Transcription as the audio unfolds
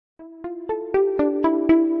Hello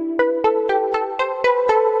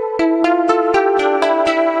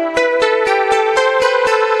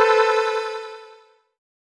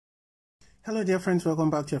dear friends,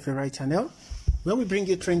 welcome back to your favorite channel where we bring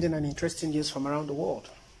you trending and interesting news from around the world.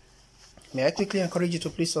 May I quickly encourage you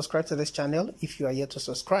to please subscribe to this channel if you are yet to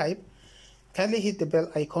subscribe. Kindly hit the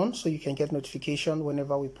bell icon so you can get notification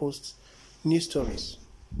whenever we post news stories.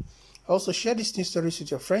 Also share these news stories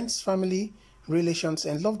with your friends, family, relations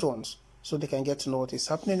and loved ones so they can get to know what is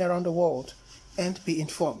happening around the world and be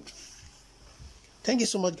informed. Thank you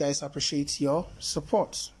so much guys, I appreciate your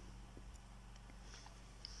support.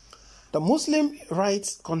 The Muslim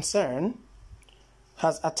rights concern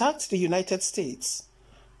has attacked the United States,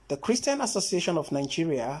 the Christian Association of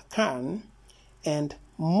Nigeria, CAN, and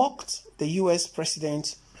mocked the US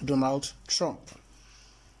President Donald Trump.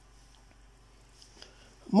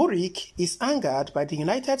 Møçƙ is angered by the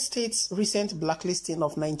United States' recent blacklisting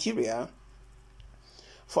of Nigeria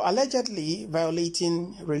for allegedly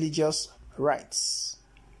violating religious rights.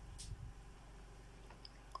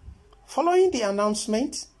 Following the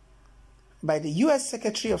announcement by the U.S.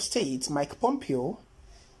 Secretary of State, Mike Pompeo,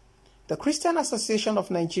 the Christian Association of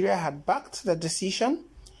Nigeria had backed the decision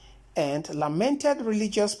and lamented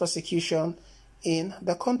religious persecution in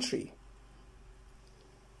the country.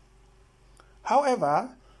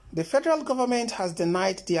 However, the federal government has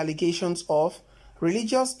denied the allegations of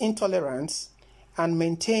religious intolerance and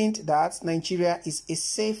maintained that Nigeria is a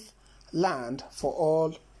safe land for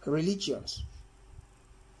all religions.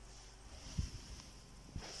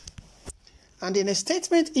 And in a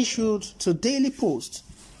statement issued to Daily Post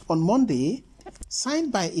on Monday,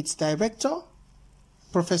 signed by its director,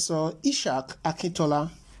 Professor Ishaq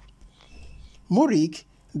Akintola, Møçƙ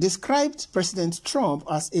described President Trump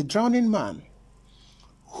as a drowning man,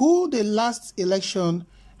 who the last election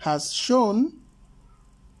has shown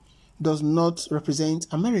does not represent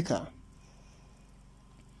America.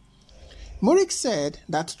 Møçƙ said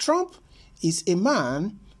that Trump is a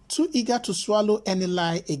man too eager to swallow any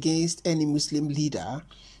lie against any Muslim leader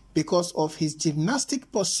because of his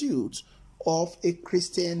gymnastic pursuit of a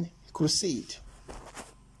Christian crusade.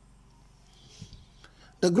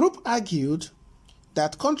 The group argued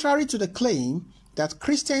that contrary to the claim that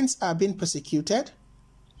Christians are being persecuted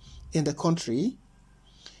in the country,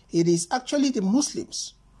 it is actually the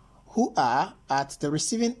Muslims who are at the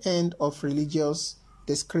receiving end of religious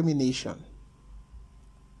discrimination.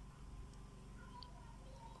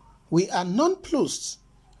 We are nonplussed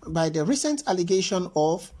by the recent allegation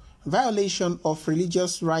of violation of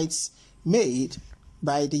religious rights made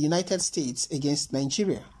by the United States against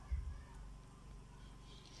Nigeria.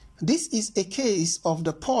 This is a case of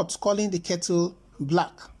the pot calling the kettle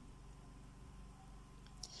black.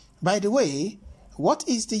 By the way, what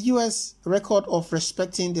is the U.S. record of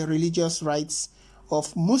respecting the religious rights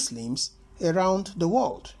of Muslims around the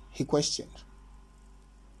world? He questioned.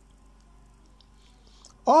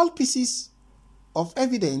 All pieces of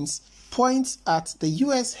evidence point at the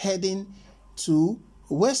U.S. heading to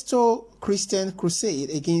Westo-Christian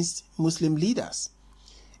crusade against Muslim leaders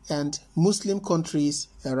and Muslim countries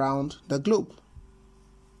around the globe.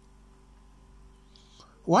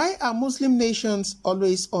 Why are Muslim nations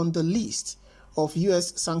always on the list of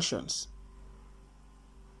U.S. sanctions?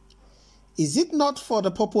 Is it not for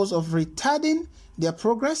the purpose of retarding their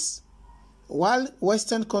progress while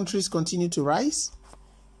Western countries continue to rise?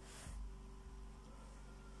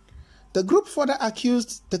 The group further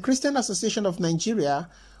accused the Christian Association of Nigeria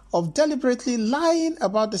of deliberately lying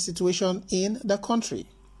about the situation in the country.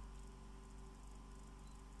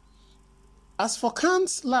 As for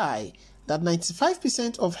CAN's lie that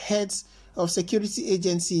 95% of heads of security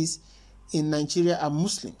agencies in Nigeria are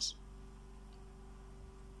Muslims,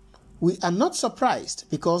 we are not surprised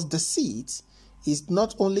because deceit is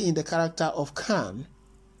not only in the character of CAN,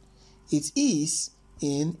 it is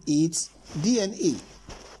in its DNA.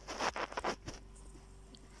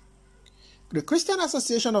 The Christian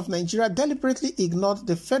Association of Nigeria deliberately ignored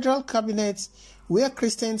the federal cabinet where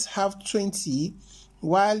Christians have 20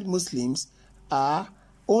 while Muslims are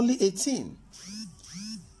only 18.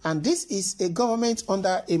 And this is a government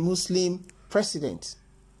under a Muslim president.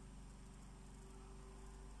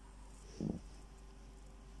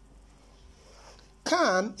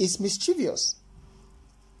 CAN is mischievous.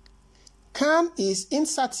 CAN is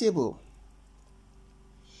insatiable.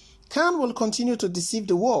 CAN will continue to deceive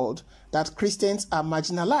the world that Christians are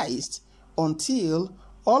marginalized until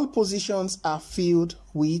all positions are filled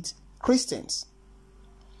with Christians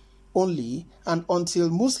only, and until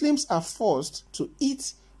Muslims are forced to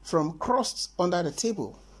eat from crusts under the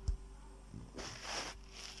table.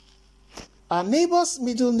 Our neighbor's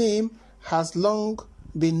middle name has long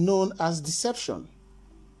been known as deception.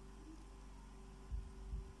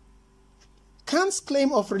 Kant's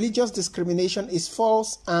claim of religious discrimination is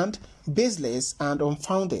false and baseless and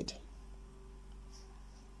unfounded.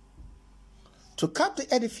 To cap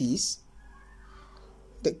the edifice,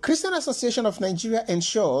 the Christian Association of Nigeria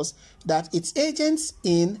ensures that its agents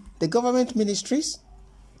in the government ministries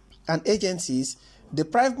and agencies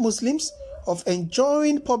deprive Muslims of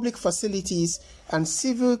enjoying public facilities and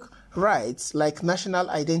civic rights like national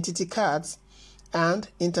identity cards and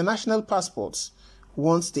international passports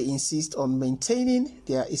once they insist on maintaining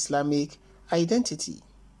their Islamic identity.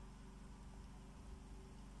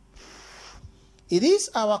 It is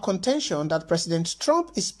our contention that President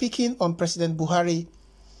Trump is speaking on President Buhari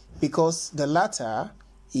because the latter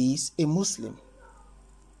is a Muslim.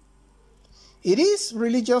 It is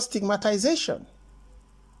religious stigmatization.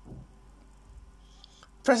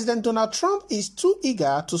 President Donald Trump is too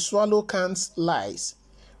eager to swallow Kant's lies,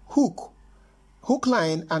 hook,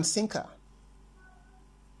 line, and sinker.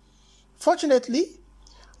 Fortunately,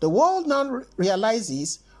 the world now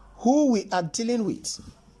realizes who we are dealing with.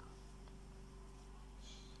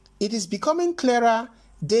 It is becoming clearer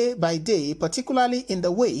day by day, particularly in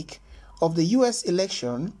the wake of the US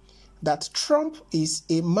election, that Trump is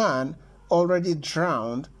a man already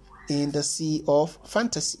drowned in the sea of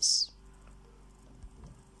fantasies.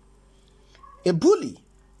 A bully,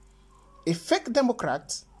 a fake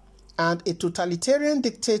Democrat, and a totalitarian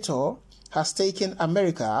dictator has taken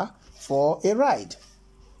America for a ride.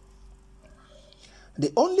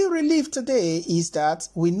 The only relief today is that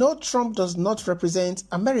we know Trump does not represent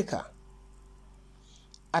America.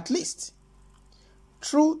 At least,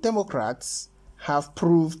 true Democrats have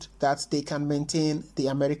proved that they can maintain the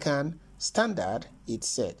American standard, it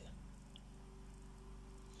said.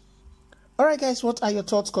 Alright guys, what are your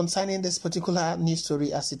thoughts concerning this particular news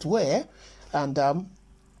story as it were, and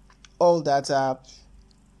all that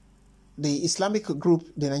the Islamic group,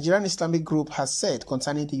 the Nigerian Islamic group, has said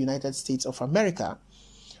concerning the United States of America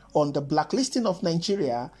on the blacklisting of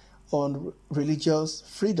Nigeria on religious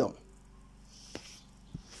freedom?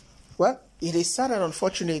 Well, it is sad and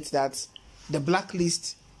unfortunate that the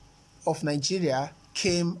blacklist of Nigeria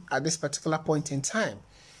came at this particular point in time,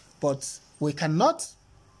 but we cannot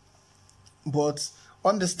but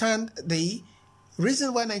understand the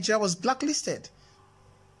reason why Nigeria was blacklisted.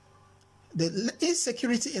 The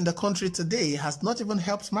insecurity in the country today has not even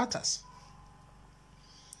helped matters.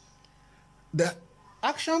 The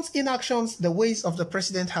actions, inactions, the ways of the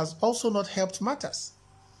president has also not helped matters.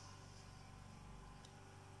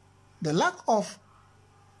 The lack of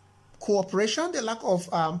cooperation, the lack of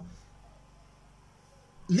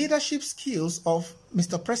leadership skills of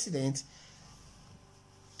Mr. President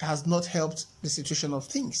has not helped the situation of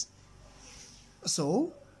things.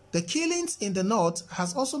 So, the killings in the north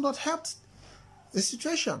has also not helped the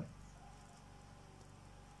situation.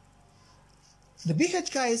 The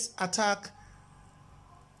BH guys attack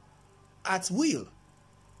at will,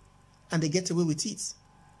 and they get away with it.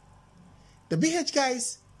 The BH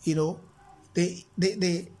guys, you know, they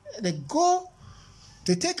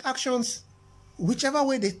take actions whichever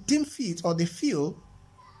way they deem fit or they feel,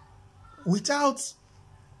 without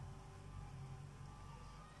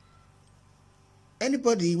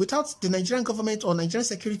anybody, without the Nigerian government or Nigerian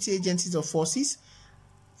security agencies or forces,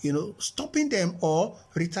 you know, stopping them or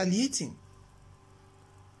retaliating.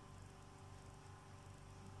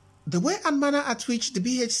 The way and manner at which the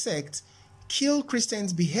BH sect killed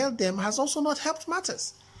Christians, beheaded them, has also not helped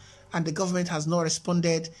matters. And the government has not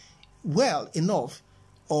responded well enough,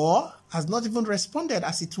 or has not even responded,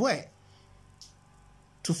 as it were,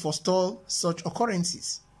 to forestall such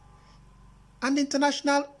occurrences. And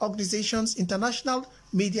international organizations, international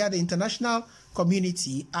media, the international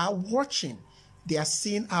community are watching. They are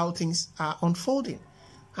seeing how things are unfolding.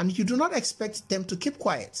 And you do not expect them to keep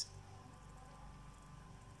quiet.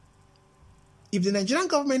 If the Nigerian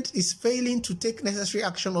government is failing to take necessary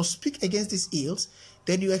action or speak against these ills,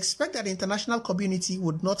 then you expect that the international community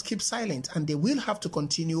would not keep silent, and they will have to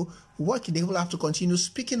continue working. They will have to continue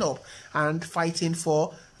speaking up and fighting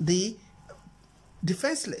for the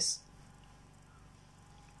defenseless.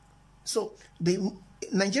 So the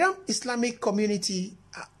Nigerian Islamic community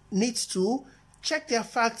needs to check their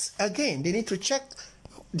facts again. They need to check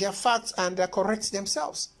their facts and correct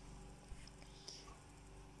themselves.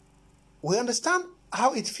 We understand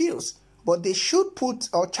how it feels, but they should put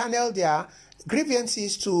or channel their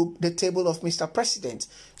grievances to the table of Mr. President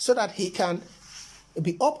so that he can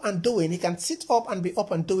be up and doing, he can sit up and be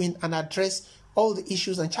up and doing and address all the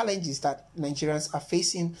issues and challenges that Nigerians are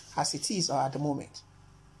facing as it is or at the moment.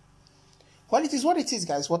 Well, it is what it is,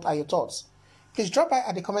 guys. What are your thoughts? Please drop by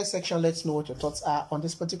at the comment section. Let's know what your thoughts are on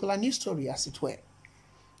this particular news story, as it were.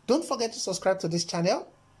 Don't forget to subscribe to this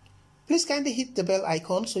channel. Please kindly hit the bell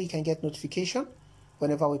icon so you can get notification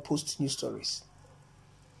whenever we post new stories.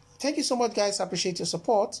 Thank you so much, guys. I appreciate your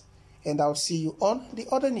support, and I'll see you on the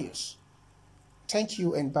other news. Thank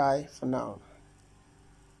you and bye for now.